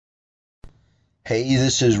Hey,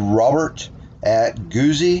 this is Robert at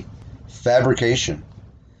Guzzi Fabrication.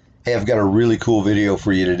 Hey, I've got a really cool video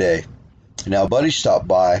for you today. Now, Buddy stopped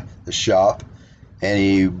by the shop and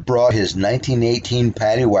he brought his 1918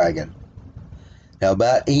 Paddy wagon. Now,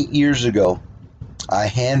 about 8 years ago, I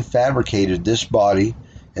hand fabricated this body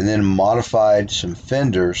and then modified some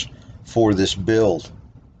fenders for this build.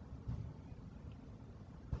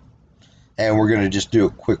 And we're going to just do a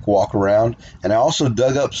quick walk around. And I also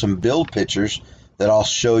dug up some build pictures that I'll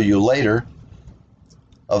show you later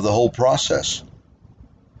of the whole process.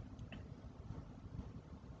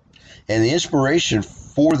 And the inspiration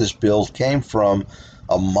for this build came from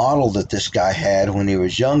a model that this guy had when he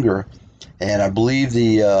was younger, and I believe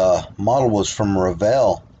the model was from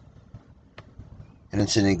Rowlett, and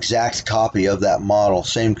it's an exact copy of that model,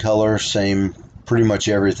 same color, same pretty much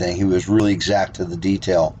everything. He was really exact to the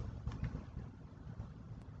detail.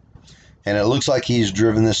 And it looks like he's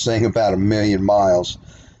driven this thing about 1,000,000 miles.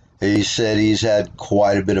 He said he's had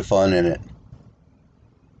quite a bit of fun in it.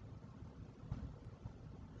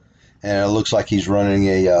 And it looks like he's running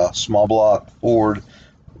a small block Ford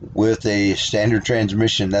with a standard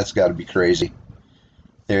transmission. That's got to be crazy.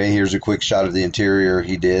 Here's a quick shot of the interior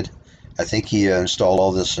he did. I think he installed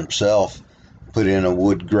all this himself. Put in a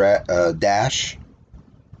wood dash.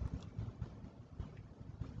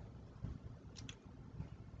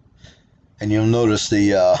 And you'll notice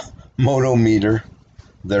the moto meter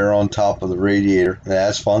there on top of the radiator.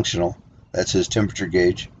 That's functional. That's his temperature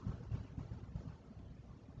gauge.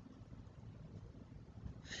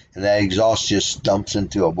 And that exhaust just dumps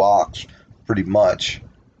into a box pretty much.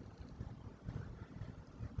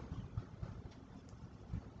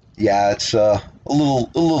 Yeah, it's a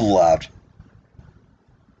little loud.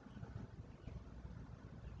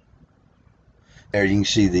 There you can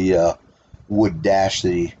see the wood dash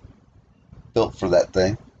that he built for that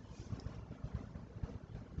thing.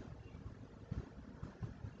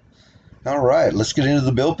 Alright, let's get into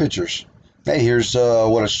the build pictures. Hey, here's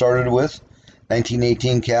what I started with.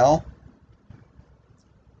 1918 cowl.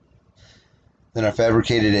 Then I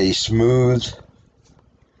fabricated a smooth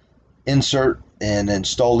insert and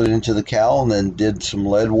installed it into the cowl, and then did some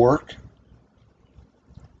lead work.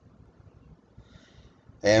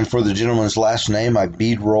 And for the gentleman's last name, I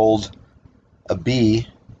bead rolled a B.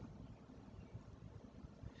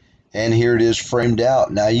 And here it is framed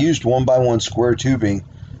out. Now I used 1x1 square tubing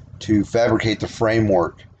to fabricate the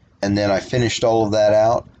framework, and then I finished all of that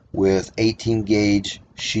out with 18 gauge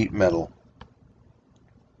sheet metal.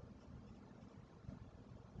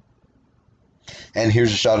 And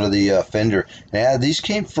here's a shot of the fender. Now these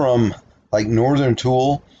came from like Northern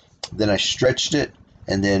Tool. Then I stretched it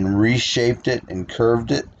and then reshaped it and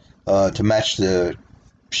curved it to match the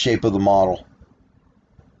shape of the model.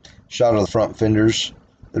 Shot of the front fenders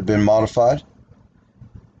that have been modified.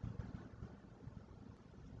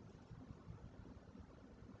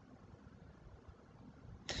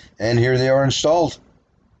 And here they are installed.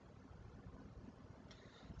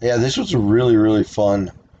 Yeah, this was a really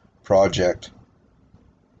fun project.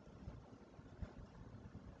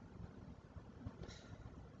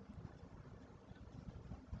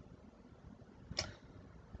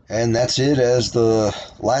 And that's it as the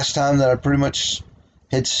last time that I pretty much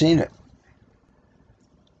had seen it.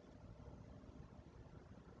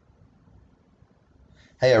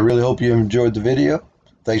 Hey, I really hope you enjoyed the video.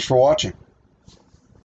 Thanks for watching.